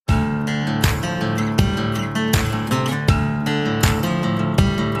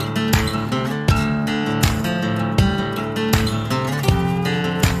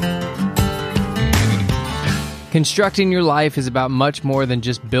Constructing your life is about much more than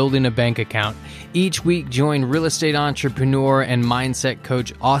just building a bank account. Each week, join real estate entrepreneur and mindset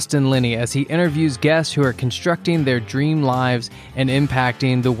coach Austin Linney as he interviews guests who are constructing their dream lives and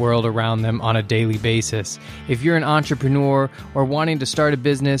impacting the world around them on a daily basis. If you're an entrepreneur or wanting to start a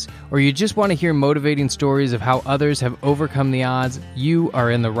business, or you just want to hear motivating stories of how others have overcome the odds, you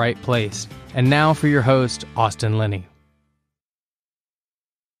are in the right place. And now for your host, Austin Linney.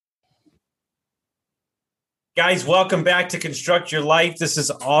 Guys, welcome back to Construct Your Life. This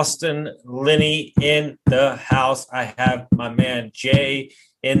is Austin Linney in the house. I have my man Jhae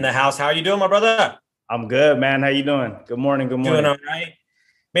in the house. How are you doing, my brother? I'm good, man. How you doing? Good morning. Good morning. Doing all right.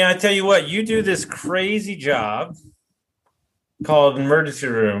 Man, I tell you what, you do this crazy job called emergency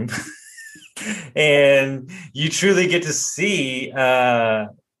room, and you truly get to see the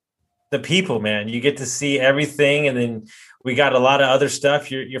people, man. You get to see everything, and then we got a lot of other stuff.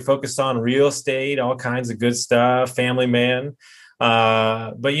 You're focused on real estate, all kinds of good stuff, family man.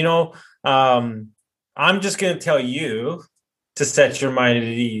 But, I'm just going to tell you to set your mind at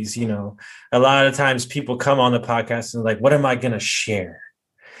ease. You know, a lot of times people come on the podcast and like, what am I going to share?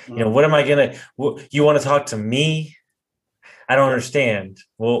 You know, what am I going to, you want to talk to me? I don't understand.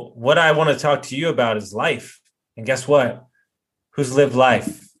 Well, what I want to talk to you about is life. And guess what? Who's lived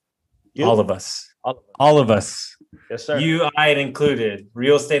life? You. All of us. All of us. Yes, sir. You, I included.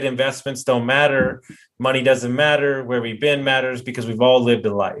 Real estate investments don't matter. Money doesn't matter. Where we've been matters because we've all lived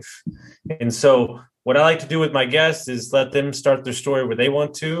a life. And so what I like to do with my guests is let them start their story where they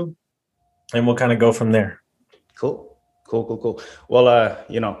want to, and we'll kind of go from there. Cool. Well,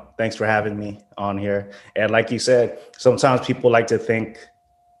 thanks for having me on here. And like you said, sometimes people like to think,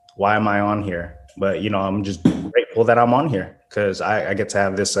 why am I on here? But, I'm just grateful that I'm on here because I get to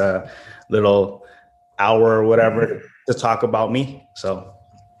have this little hour or whatever to talk about me. So,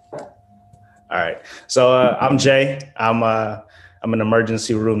 all right. So I'm Jhae. I'm an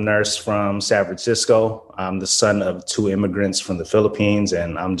emergency room nurse from San Francisco. I'm the son of two immigrants from the Philippines,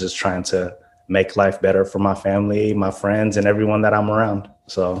 and I'm just trying to make life better for my family, my friends, and everyone that I'm around.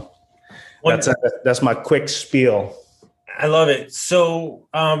 So that's my quick spiel. I love it. So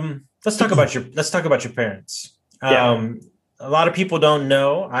let's talk about your parents. A lot of people don't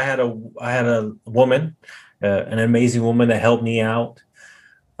know. I had a woman, an amazing woman that helped me out,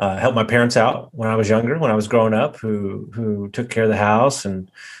 helped my parents out when I was younger, when I was growing up, who took care of the house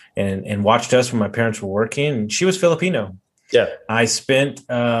and watched us when my parents were working. And she was Filipino. Yeah. I spent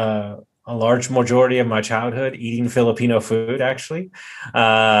a large majority of my childhood eating Filipino food, actually,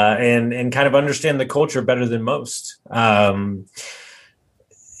 and kind of understand the culture better than most.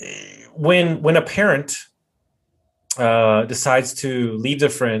 When a parent decides to leave their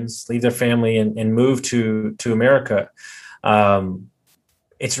friends, leave their family, and move to America,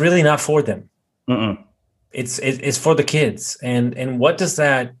 it's really not for them. Mm-mm. It's for the kids. And what does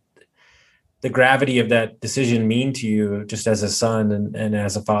the gravity of that decision mean to you, just as a son and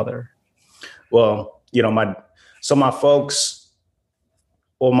as a father? Well, my folks.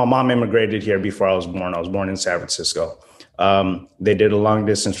 Well, my mom immigrated here before I was born. I was born in San Francisco. They did a long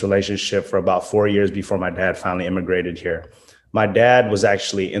distance relationship for about 4 years before my dad finally immigrated here. My dad was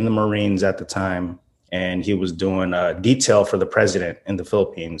actually in the Marines at the time, and he was doing detail for the president in the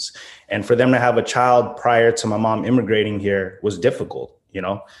Philippines. And for them to have a child prior to my mom immigrating here was difficult.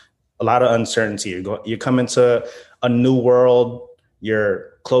 A lot of uncertainty. You come into a new world,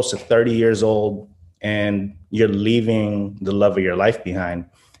 you're close to 30 years old, and you're leaving the love of your life behind.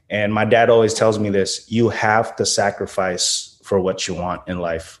 And my dad always tells me this: you have to sacrifice for what you want in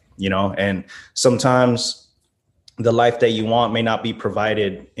life, and sometimes the life that you want may not be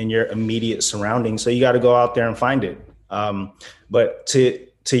provided in your immediate surroundings. So you got to go out there and find it. But to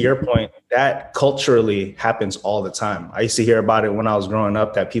your point, that culturally happens all the time. I used to hear about it when I was growing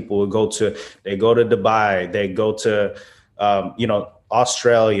up, that people would go to Dubai, they go to,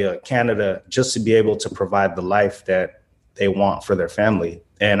 Australia, Canada, just to be able to provide the life that they want for their family.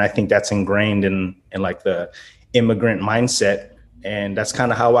 And I think that's ingrained in like the immigrant mindset. And that's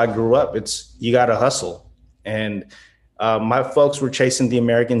kind of how I grew up. You got to hustle. And my folks were chasing the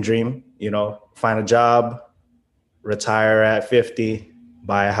American dream, find a job, retire at 50,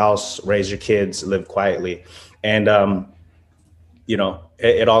 buy a house, raise your kids, live quietly. And,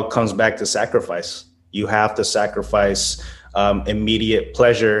 it all comes back to sacrifice. You have to sacrifice immediate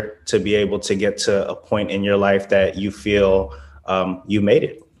pleasure to be able to get to a point in your life that you feel you made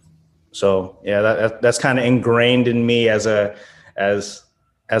it. So yeah, that's kind of ingrained in me as a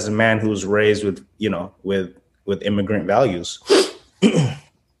man who's raised with immigrant values.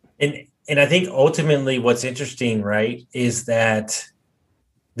 And I think ultimately what's interesting, right, is that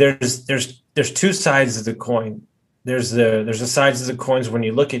there's there's two sides of the coin. There's the sides of the coins when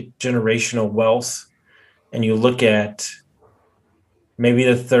you look at generational wealth and you look at maybe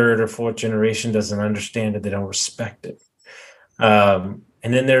the third or fourth generation doesn't understand it, they don't respect it. And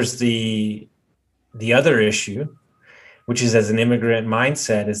then there's the other issue, which is as an immigrant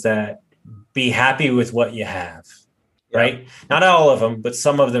mindset, is that be happy with what you have, right? Not all of them, but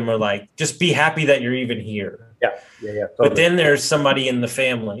some of them are like, just be happy that you're even here. Yeah. Totally. But then there's somebody in the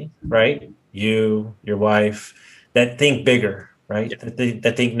family, right? You, your wife, that think bigger, right? Yeah.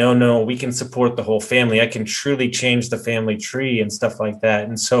 That think, no, we can support the whole family. I can truly change the family tree and stuff like that.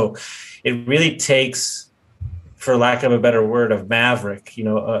 And so it really takes, for lack of a better word, of maverick,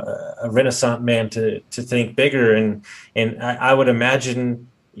 a Renaissance man to think bigger. And I would imagine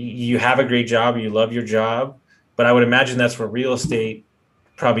you have a great job, you love your job, but I would imagine that's where real estate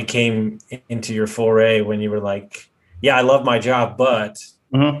probably came into your foray when you were like, yeah, I love my job, but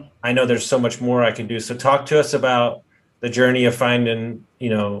I know there's so much more I can do. So talk to us about the journey of finding,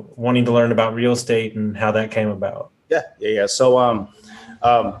 wanting to learn about real estate and how that came about. Yeah. So,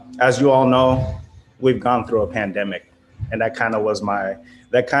 as you all know, we've gone through a pandemic, and that kind of was my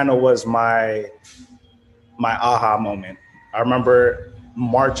aha moment. I remember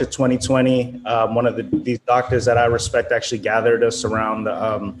March of 2020, one of these doctors that I respect actually gathered us around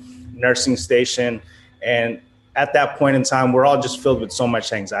the nursing station. And at that point in time, we're all just filled with so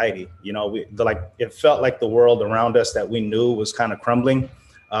much anxiety. It felt like the world around us that we knew was kind of crumbling,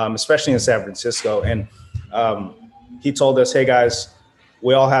 especially in San Francisco. And he told us, hey, guys,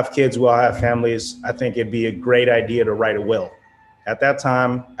 we all have kids, we all have families. I think it'd be a great idea to write a will. At that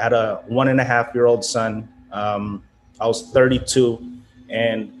time, I had a 1.5-year-old son. I was 32.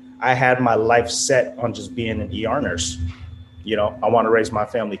 And I had my life set on just being an ER nurse. I want to raise my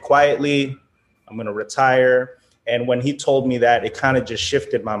family quietly. I'm going to retire. And when he told me that, it kind of just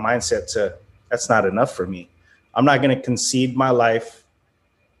shifted my mindset to, that's not enough for me. I'm not going to concede my life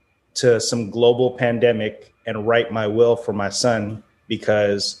to some global pandemic and write my will for my son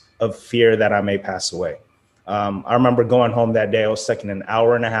because of fear that I may pass away. I remember going home that day. I was stuck in an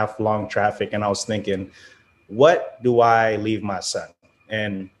 1.5 hour long traffic, and I was thinking, what do I leave my son?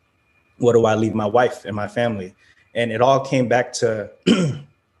 And what do I leave my wife and my family? And it all came back to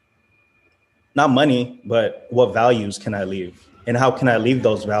not money, but what values can I leave? And how can I leave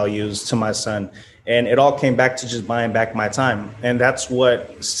those values to my son? And it all came back to just buying back my time. And that's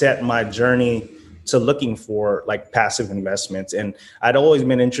what set my journey to looking for like passive investments. And I'd always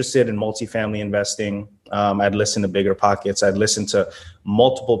been interested in multifamily investing. I'd listen to Bigger Pockets. I'd listen to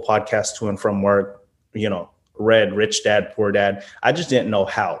multiple podcasts to and from work, read Rich Dad, Poor Dad. I just didn't know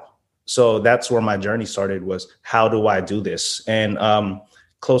how. So that's where my journey started, was how do I do this? And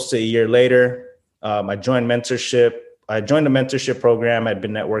close to a year later, I joined mentorship. I joined a mentorship program. I'd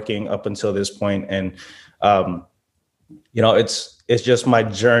been networking up until this point. And, it's just my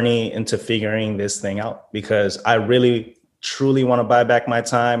journey into figuring this thing out, because I really, truly want to buy back my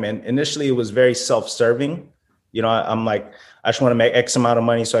time. And initially it was very self-serving. I'm like, I just want to make X amount of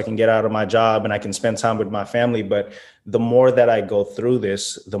money so I can get out of my job and I can spend time with my family. But the more that I go through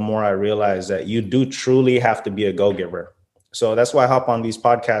this, the more I realize that you do truly have to be a go-giver. So that's why I hop on these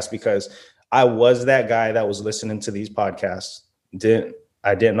podcasts, because I was that guy that was listening to these podcasts.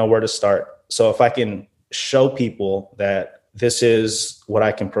 I didn't know where to start. So if I can show people that this is what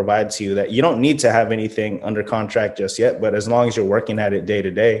I can provide to you, that you don't need to have anything under contract just yet, but as long as you're working at it day to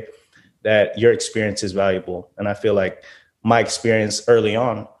day, that your experience is valuable. And I feel like my experience early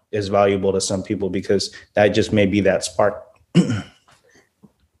on is valuable to some people, because that just may be that spark.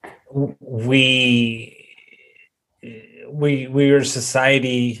 We're a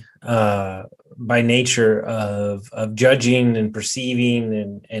society by nature of judging and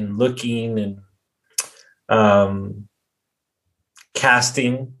perceiving and looking and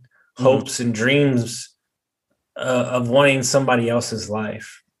casting hopes and dreams of wanting somebody else's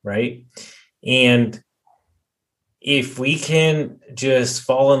life, right? And if we can just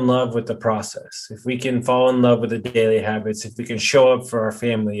fall in love with the process, if we can fall in love with the daily habits, if we can show up for our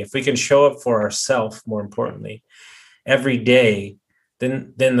family, if we can show up for ourselves, more importantly, every day,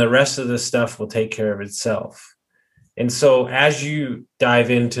 then the rest of the stuff will take care of itself. And so as you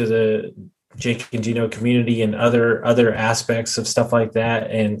dive into the Jake and Gino community and other aspects of stuff like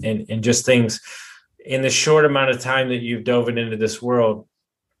that, and just things in the short amount of time that you've dove into this world,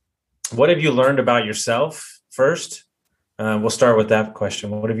 what have you learned about yourself first? We'll start with that question.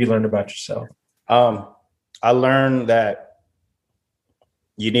 What have you learned about yourself? I learned that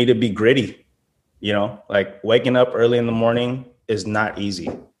you need to be gritty. Like waking up early in the morning is not easy.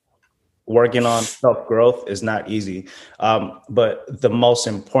 working on self-growth is not easy. But the most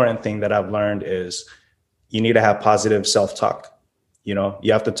important thing that I've learned is you need to have positive self-talk. You know,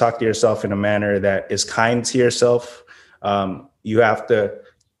 you have to talk to yourself in a manner that is kind to yourself. You have to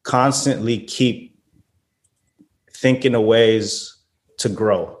constantly keep thinking of ways to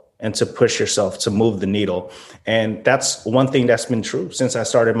grow and to push yourself, to move the needle. And that's one thing that's been true since I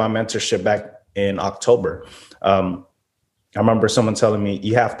started my mentorship back in October. I remember someone telling me,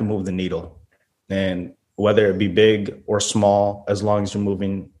 you have to move the needle. And whether it be big or small, as long as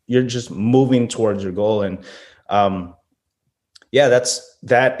you're just moving towards your goal. And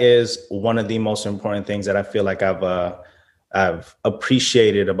that is one of the most important things that I feel like I've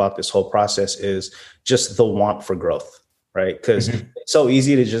appreciated about this whole process is just the want for growth, right? Because it's so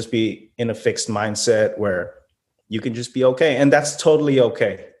easy to just be in a fixed mindset where you can just be okay. And that's totally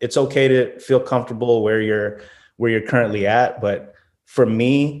okay. It's okay to feel comfortable where you're currently at. But for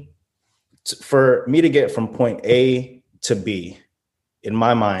me to get from point A to B, in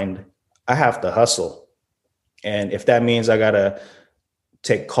my mind, I have to hustle. And if that means I got to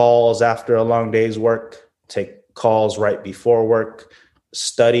take calls after a long day's work, take calls right before work,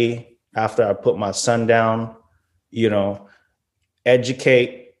 study after I put my son down,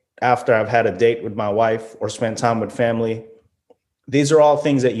 educate after I've had a date with my wife or spend time with family. These are all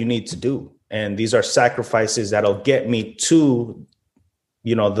things that you need to do. And these are sacrifices that'll get me to,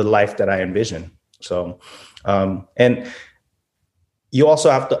 the life that I envision. So, and you also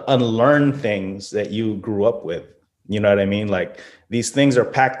have to unlearn things that you grew up with. You know what I mean? Like these things are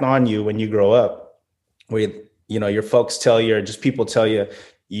packed on you when you grow up with, your folks tell you, or just people tell you,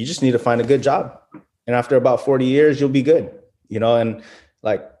 you just need to find a good job. And after about 40 years, you'll be good, and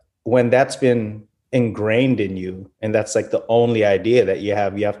like when that's been ingrained in you and that's like the only idea that you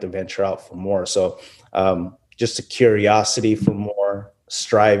have to venture out for more. So just a curiosity for more,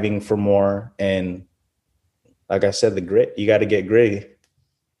 striving for more. And like I said, the grit, you got to get gritty.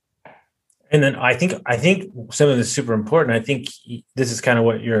 And then I think something that's super important. I think this is kind of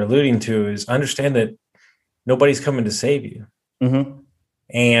what you're alluding to is understand that nobody's coming to save you. Mm-hmm.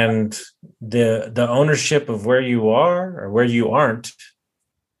 And the ownership of where you are or where you aren't,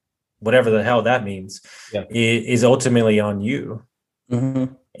 whatever the hell that means, is ultimately on you.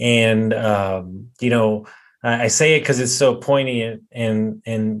 Mm-hmm. And, I say it because it's so poignant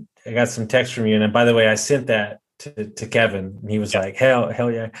and I got some text from you. And by the way, I sent that to Kevin and he was like,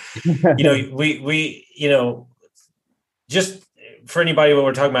 hell yeah. We just for anybody what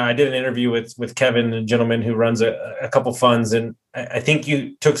we're talking about, I did an interview with Kevin, a gentleman who runs a couple funds. And I think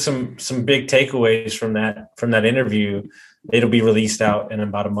you took some big takeaways from that interview. It'll be released out in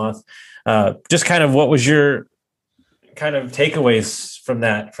about a month. Just kind of what was your kind of takeaways from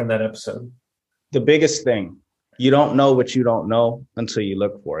that episode? The biggest thing, you don't know what you don't know until you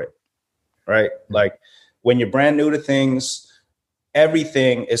look for it, right? Mm-hmm. Like when you're brand new to things,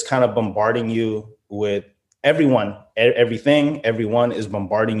 everything is kind of bombarding you with everyone is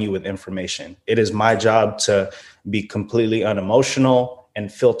bombarding you with information. It is my job to be completely unemotional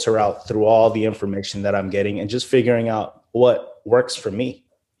and filter out through all the information that I'm getting and just figuring out what works for me.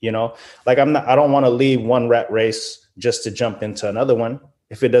 Like I don't want to leave one rat race just to jump into another one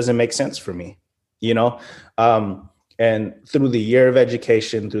if it doesn't make sense for me, and through the year of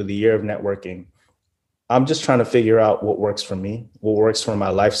education, through the year of networking, I'm just trying to figure out what works for me, what works for my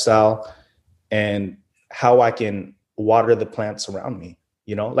lifestyle, and how I can water the plants around me,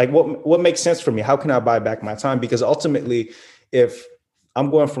 like what makes sense for me? How can I buy back my time? Because ultimately, if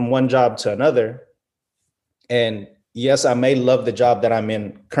I'm going from one job to another, and yes, I may love the job that I'm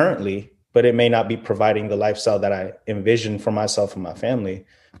in currently, but it may not be providing the lifestyle that I envision for myself and my family.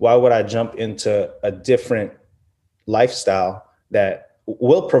 Why would I jump into a different lifestyle that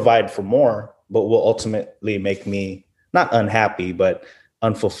will provide for more, but will ultimately make me not unhappy, but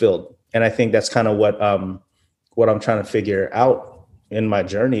unfulfilled? And I think that's kind of what I'm trying to figure out in my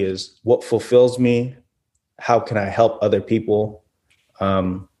journey is what fulfills me. How can I help other people?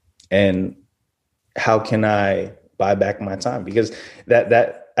 And how can I buy back my time? Because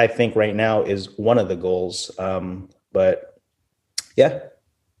that I think right now is one of the goals. But yeah.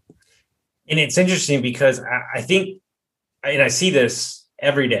 And it's interesting because I think, and I see this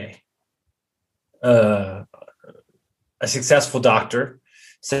every day, a successful doctor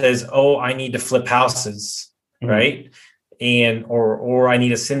says, oh, I need to flip houses, mm-hmm. right? And, or I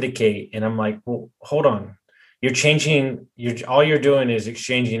need a syndicate. And I'm like, well, hold on. All you're doing is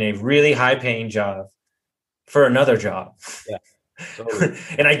exchanging a really high paying job for another job. Yeah. Totally.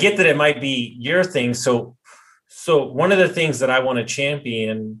 And I get that it might be your thing. So one of the things that I want to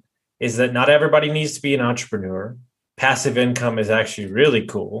champion is that not everybody needs to be an entrepreneur. Passive income is actually really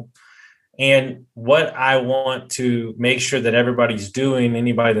cool. And what I want to make sure that everybody's doing,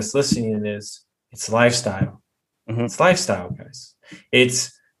 anybody that's listening, is it's lifestyle. Mm-hmm. It's lifestyle, guys.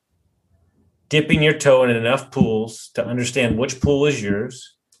 It's dipping your toe in enough pools to understand which pool is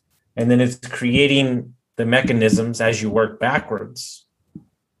yours. And then it's creating the mechanisms as you work backwards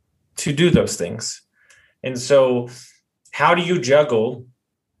to do those things. And so how do you juggle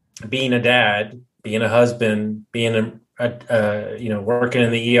being a dad, being a husband, being working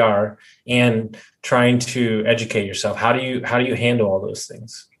in the ER and trying to educate yourself? How do you handle all those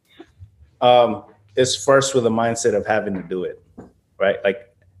things? It's first with a mindset of having to do it, right?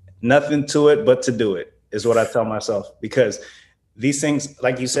 Like nothing to it but to do it is what I tell myself, because these things,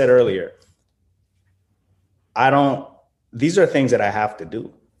 like you said earlier, these are things that I have to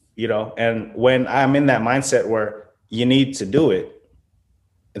do, and when I'm in that mindset where you need to do it,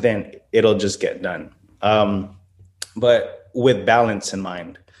 then it'll just get done. But with balance in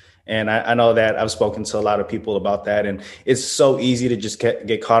mind. And I know that I've spoken to a lot of people about that. And it's so easy to just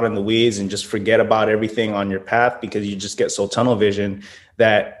get caught in the weeds and just forget about everything on your path, because you just get so tunnel vision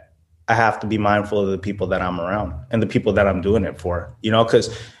that I have to be mindful of the people that I'm around and the people that I'm doing it for,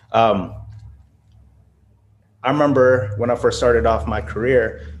 because I remember when I first started off my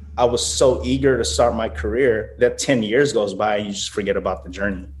career, I was so eager to start my career that 10 years goes by and you just forget about the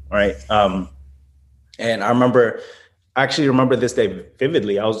journey. Right. And I actually remember this day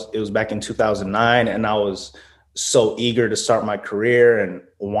vividly. It was back in 2009, and I was so eager to start my career and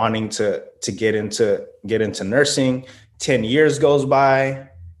wanting to get into nursing. 10 years goes by,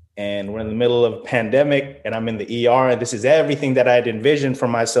 and we're in the middle of a pandemic, and I'm in the ER, and this is everything that I'd envisioned for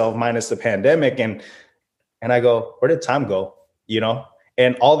myself minus the pandemic. And I go, where did time go?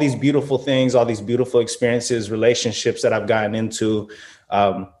 And all these beautiful things, all these beautiful experiences, relationships that I've gotten into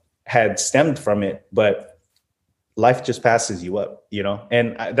had stemmed from it, but life just passes you up,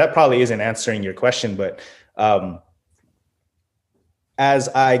 and that probably isn't answering your question, but as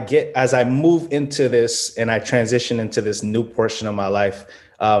I move into this and I transition into this new portion of my life,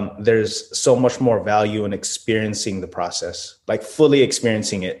 there's so much more value in experiencing the process, like fully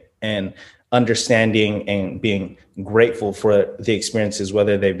experiencing it and understanding and being grateful for the experiences,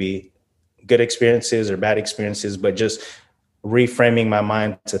 whether they be good experiences or bad experiences, but just reframing my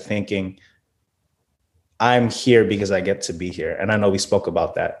mind to thinking, I'm here because I get to be here. And I know we spoke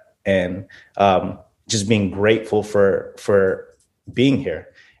about that, and just being grateful for being here.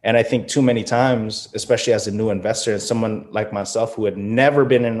 And I think too many times, especially as a new investor and someone like myself who had never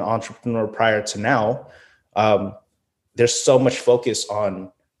been an entrepreneur prior to now, there's so much focus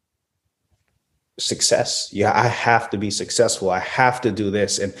on success. Yeah, I have to be successful. I have to do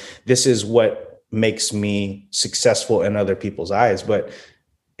this. And this is what makes me successful in other people's eyes. But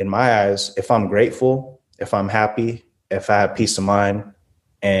in my eyes, if I'm grateful, if I'm happy, if I have peace of mind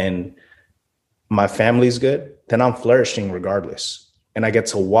and my family's good, then I'm flourishing regardless. And I get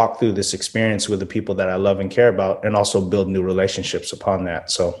to walk through this experience with the people that I love and care about, and also build new relationships upon that.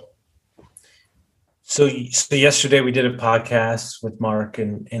 So yesterday we did a podcast with Mark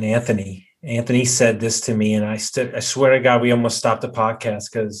and Anthony. Anthony said this to me, and I swear to God, we almost stopped the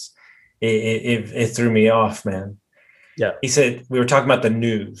podcast because it threw me off, man. Yeah. He said, we were talking about the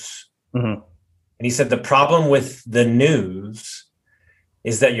news. Mm-hmm. And he said, the problem with the news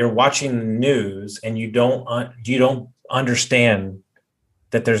is that you're watching the news and you don't understand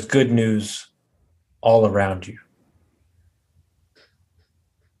that there's good news all around you.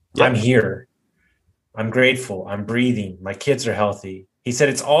 Yep. I'm here. I'm grateful. I'm breathing. My kids are healthy. He said,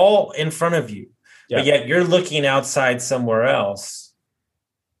 it's all in front of you, but yet you're looking outside somewhere else.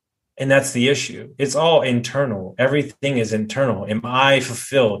 And that's the issue. It's all internal. Everything is internal. Am I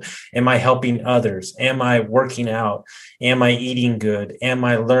fulfilled? Am I helping others? Am I working out? Am I eating good? Am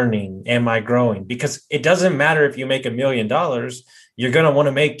I learning? Am I growing? Because it doesn't matter if you make $1 million, you're going to want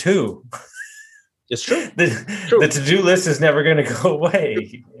to make two. It's true. The to-do list is never going to go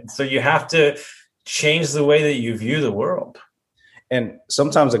away. So you have to change the way that you view the world. And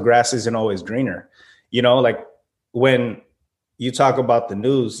sometimes the grass isn't always greener. Like when you talk about the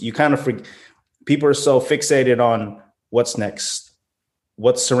news, you kind of people are so fixated on what's next,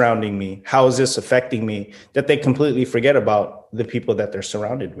 what's surrounding me, how is this affecting me, that they completely forget about the people that they're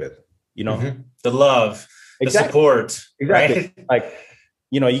surrounded with, Mm-hmm. The love, the support. Exactly. Right? Like,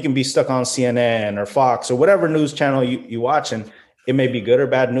 you can be stuck on CNN or Fox or whatever news channel you watch, and it may be good or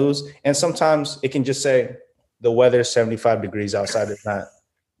bad news. And sometimes it can just say the weather's 75 degrees outside.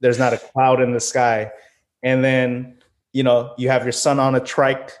 There's not a cloud in the sky. And then, you have your son on a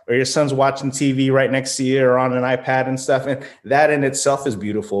trike, or your son's watching TV right next to you or on an iPad and stuff. And that in itself is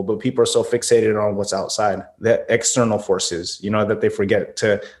beautiful, but people are so fixated on what's outside, the external forces, that they forget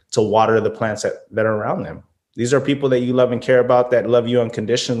to to water the plants that are around them. These are people that you love and care about, that love you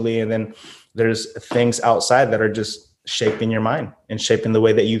unconditionally. And then there's things outside that are just shaping your mind and shaping the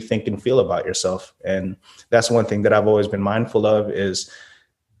way that you think and feel about yourself. And that's one thing that I've always been mindful of, is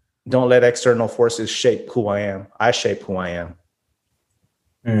don't let external forces shape who I am. I shape who I am.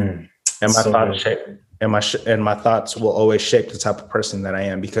 And my thoughts shape, and my thoughts will always shape the type of person that I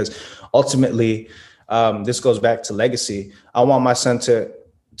am, because ultimately, this goes back to legacy. I want my son to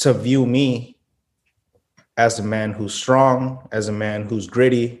view me as a man who's strong, as a man who's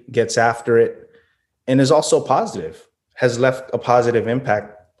gritty, gets after it, and is also positive, has left a positive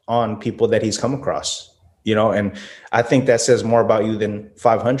impact on people that he's come across, and I think that says more about you than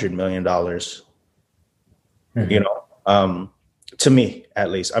 $500 million, to me,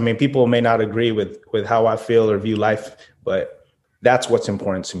 at least. I mean, people may not agree with how I feel or view life, but that's what's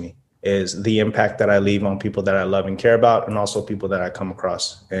important to me, is the impact that I leave on people that I love and care about, and also people that I come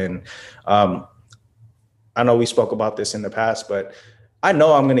across. And I know we spoke about this in the past, but I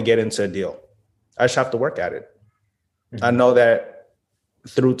know I'm going to get into a deal. I just have to work at it. I know that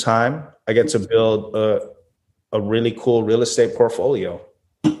through time, I get to build a really cool real estate portfolio,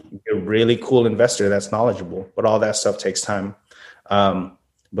 a really cool investor that's knowledgeable, but all that stuff takes time.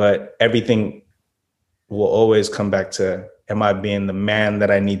 But everything will always come back to, am I being the man that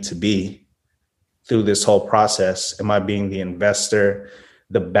I need to be through this whole process? Am I being the investor,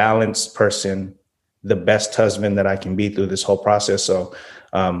 the balanced person, the best husband that I can be through this whole process? So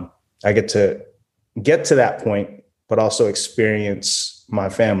I get to that point, but also experience my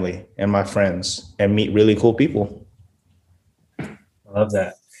family and my friends and meet really cool people. I love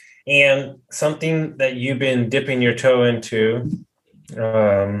that. And something that you've been dipping your toe into,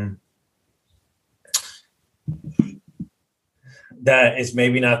 that is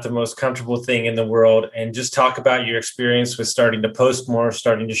maybe not the most comfortable thing in the world, and just talk about your experience with starting to post more,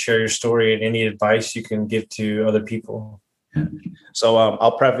 starting to share your story, and any advice you can give to other people. So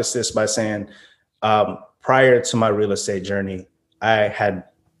I'll preface this by saying, prior to my real estate journey, I had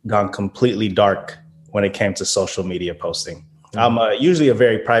gone completely dark when it came to social media posting. I'm usually a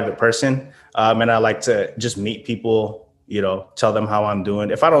very private person, and I like to just meet people, tell them how I'm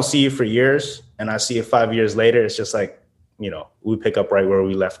doing. If I don't see you for years and I see you 5 years later, it's just like, we pick up right where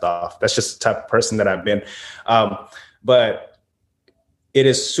we left off. That's just the type of person that I've been. But it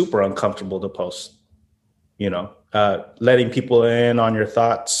is super uncomfortable to post, letting people in on your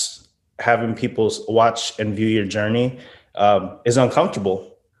thoughts, having people watch and view your journey is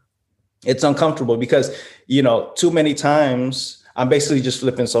uncomfortable. It's uncomfortable because, too many times I'm basically just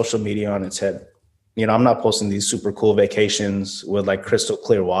flipping social media on its head. I'm not posting these super cool vacations with like crystal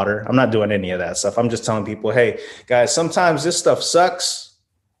clear water. I'm not doing any of that stuff. I'm just telling people, hey, guys, sometimes this stuff sucks,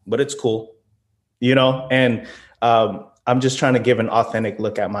 but it's cool, and I'm just trying to give an authentic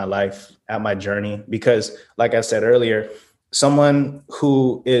look at my life, at my journey, because like I said earlier, someone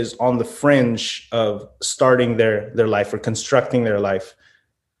who is on the fringe of starting their life or constructing their life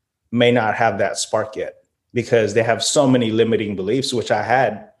may not have that spark yet, because they have so many limiting beliefs, which I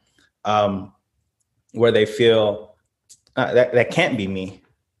had, where they feel that can't be me.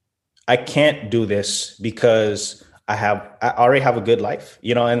 I can't do this because I already have a good life,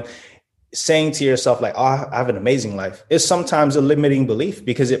 and saying to yourself like, oh, I have an amazing life is sometimes a limiting belief,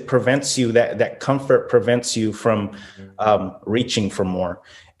 because it prevents you, that comfort prevents you from reaching for more.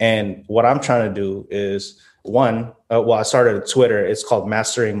 And what I'm trying to do is, I started a Twitter. It's called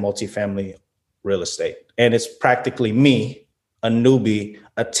Mastering Multifamily Real Estate. And it's practically me, a newbie,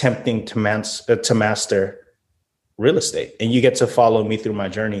 attempting to master real estate. And you get to follow me through my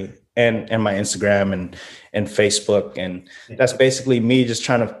journey and my Instagram and Facebook. And that's basically me just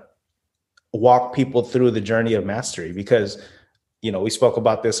trying to walk people through the journey of mastery, because, we spoke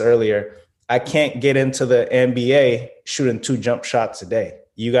about this earlier. I can't get into the NBA shooting 2 jump shots a day.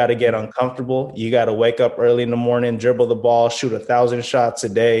 You got to get uncomfortable. You got to wake up early in the morning, dribble the ball, shoot 1,000 shots a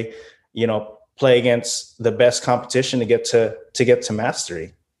day, play against the best competition to get to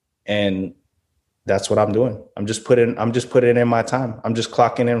mastery. And that's what I'm doing. I'm just putting in my time. I'm just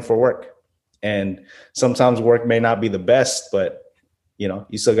clocking in for work. And sometimes work may not be the best, but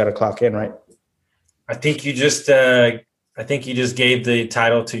you still got to clock in, right? I think you just gave the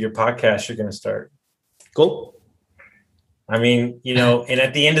title to your podcast you're going to start. Cool. I mean, and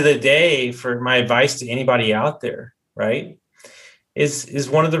at the end of the day, for my advice to anybody out there, right, is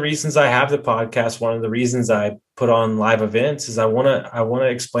one of the reasons I have the podcast. One of the reasons I put on live events is I want to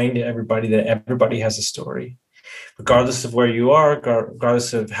explain to everybody that everybody has a story, regardless of where you are,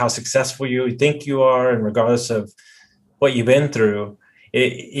 regardless of how successful you think you are, and regardless of what you've been through.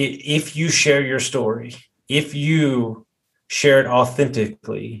 If you share your story, if you share it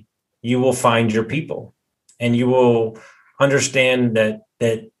authentically, you will find your people, and you will understand that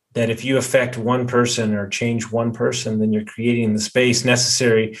if you affect one person or change one person, then you're creating the space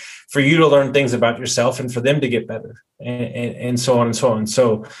necessary for you to learn things about yourself and for them to get better, and so on and so on.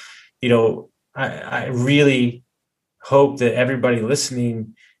 So, I really hope that everybody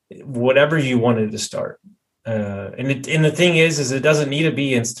listening, whatever you wanted to start, and the thing is it doesn't need to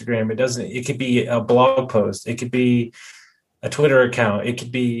be Instagram. It could be a blog post. It could be a Twitter account. It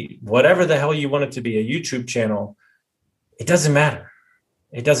could be whatever the hell you want it to be, a YouTube channel. It doesn't matter.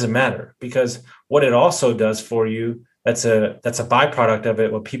 It doesn't matter, because what it also does for you, that's a byproduct of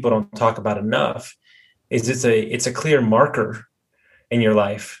it. What people don't talk about enough is it's a clear marker in your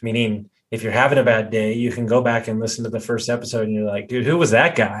life. Meaning, if you're having a bad day, you can go back and listen to the first episode and you're like, dude, who was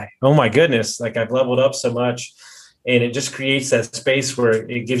that guy? Oh my goodness. Like, I've leveled up so much. And it just creates that space where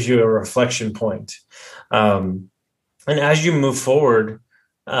it gives you a reflection point. And as you move forward,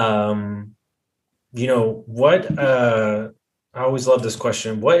 I always love this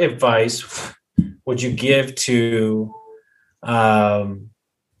question. What advice would you give to,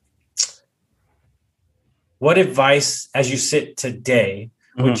 what advice as you sit today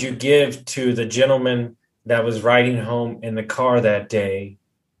would you give to the gentleman that was riding home in the car that day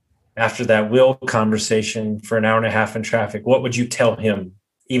after that will conversation for an hour and a half in traffic? What would you tell him,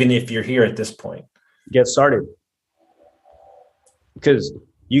 even if you're here at this point? Get started. Because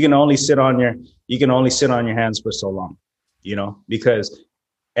you can only sit on your hands for so long, because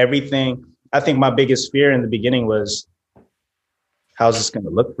everything, I think my biggest fear in the beginning was, how's this going to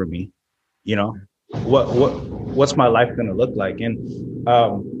look for me? What's my life going to look like? And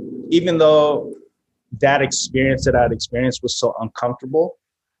even though that experience that I'd experienced was so uncomfortable,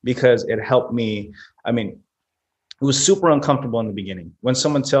 because it helped me, it was super uncomfortable in the beginning. When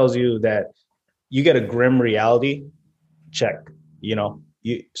someone tells you that you get a grim reality check,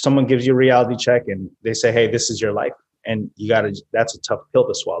 someone gives you a reality check and they say, hey, this is your life. And that's a tough pill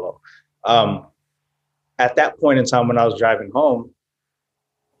to swallow. At that point in time, when I was driving home,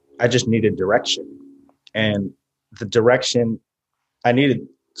 I just needed direction. And the direction, I needed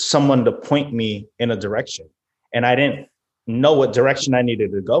someone to point me in a direction. And I didn't know what direction I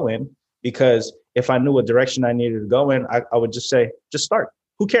needed to go in, because if I knew what direction I needed to go in, I would just say, just start.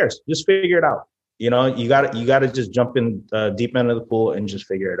 Who cares? Just figure it out. You got to just jump in deep end of the pool and just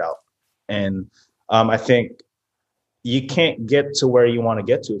figure it out. And I think you can't get to where you want to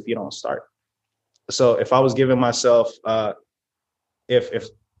get to if you don't start. So if I was giving myself, if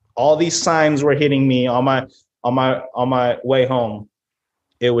all these signs were hitting me on my way home,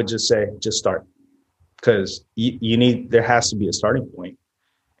 it would just say, just start, because there has to be a starting point.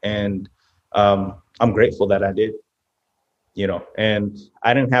 And I'm grateful that I did. And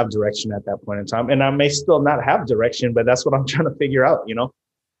I didn't have direction at that point in time, and I may still not have direction, but that's what I'm trying to figure out,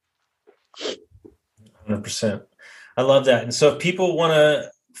 100%. I love that. And so if people want to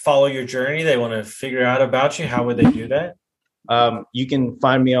follow your journey, they want to figure out about you, how would they do that? You can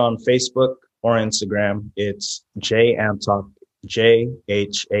find me on Facebook or Instagram. It's Jhae Antoc,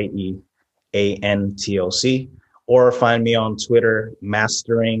 JHAE ANTOC, or find me on Twitter,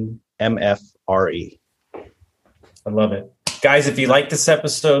 Mastering MFRE. I love it. Guys, if you like this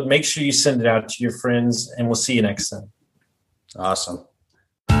episode, make sure you send it out to your friends, and we'll see you next time. Awesome.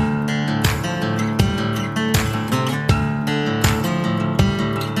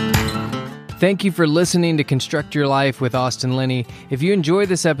 Thank you for listening to Construct Your Life with Austin Linney. If you enjoyed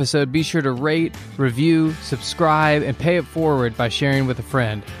this episode, be sure to rate, review, subscribe, and pay it forward by sharing with a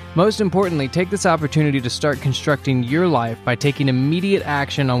friend. Most importantly, take this opportunity to start constructing your life by taking immediate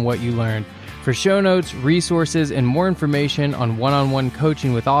action on what you learned. For show notes, resources, and more information on one-on-one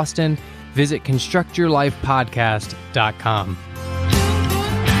coaching with Austin, visit constructyourlifepodcast.com.